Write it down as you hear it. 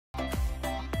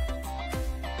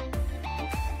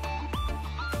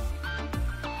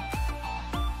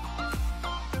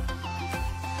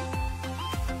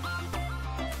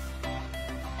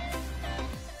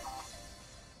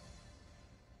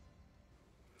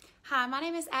Hi, my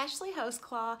name is Ashley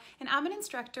Hoseclaw, and I'm an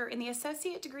instructor in the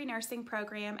Associate Degree Nursing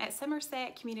program at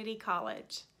Somerset Community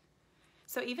College.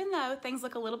 So even though things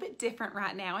look a little bit different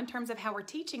right now in terms of how we're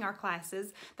teaching our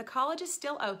classes, the college is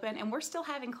still open and we're still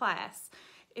having class.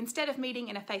 Instead of meeting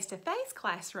in a face-to-face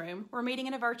classroom, we're meeting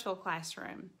in a virtual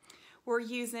classroom. We're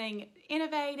using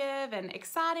innovative and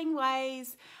exciting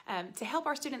ways to help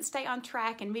our students stay on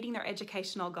track in meeting their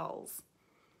educational goals.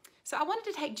 So I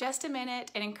wanted to take just a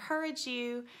minute and encourage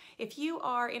you, if you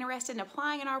are interested in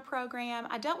applying in our program,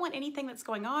 I don't want anything that's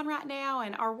going on right now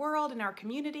in our world and our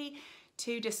community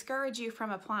to discourage you from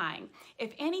applying.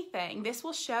 If anything, this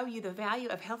will show you the value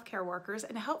of healthcare workers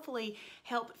and hopefully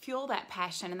help fuel that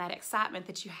passion and that excitement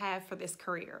that you have for this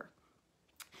career.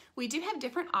 We do have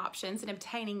different options in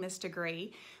obtaining this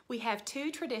degree. We have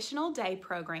 2 traditional day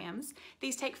programs.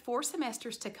 These take 4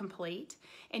 semesters to complete,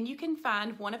 and you can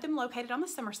find one of them located on the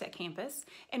Somerset campus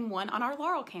and one on our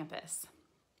Laurel campus.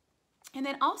 And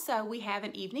then also we have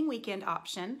an evening weekend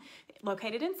option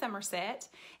located in Somerset,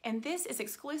 and this is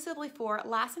exclusively for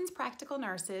licensed practical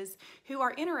nurses who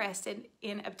are interested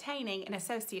in obtaining an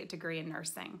associate degree in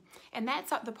nursing. And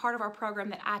that's the part of our program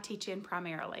that I teach in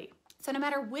primarily. So no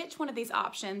matter which one of these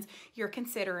options you're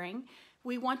considering,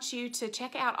 we want you to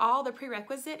check out all the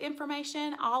prerequisite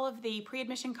information. All of the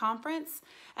pre-admission conference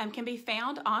can be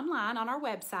found online on our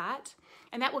website,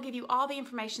 and that will give you all the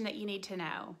information that you need to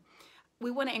know.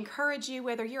 We want to encourage you,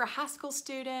 whether you're a high school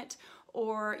student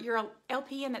or you're an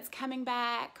LPN that's coming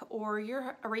back or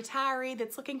you're a retiree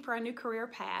that's looking for a new career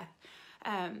path,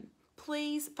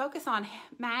 please focus on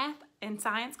math and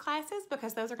science classes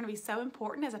because those are going to be so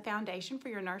important as a foundation for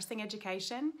your nursing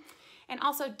education. And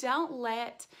also don't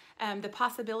let the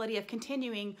possibility of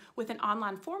continuing with an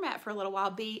online format for a little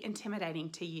while be intimidating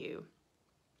to you.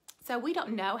 So we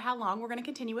don't know how long we're going to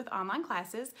continue with online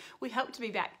classes. We hope to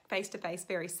be back face-to-face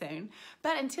very soon.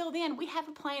 But until then, we have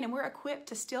a plan and we're equipped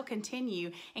to still continue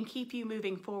and keep you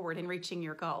moving forward and reaching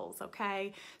your goals,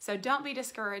 okay? So don't be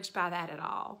discouraged by that at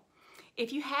all.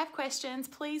 If you have questions,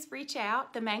 please reach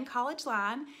out. The main college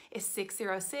line is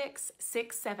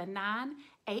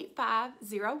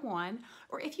 606-679-8501.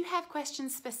 Or if you have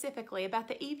questions specifically about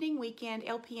the evening weekend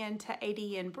LPN to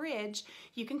ADN bridge,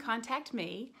 you can contact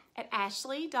me at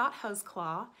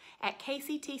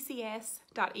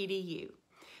ashley.hoseclaw@kctcs.edu.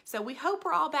 So we hope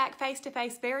we're all back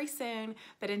face-to-face very soon,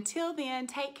 but until then,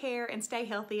 take care and stay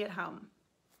healthy at home.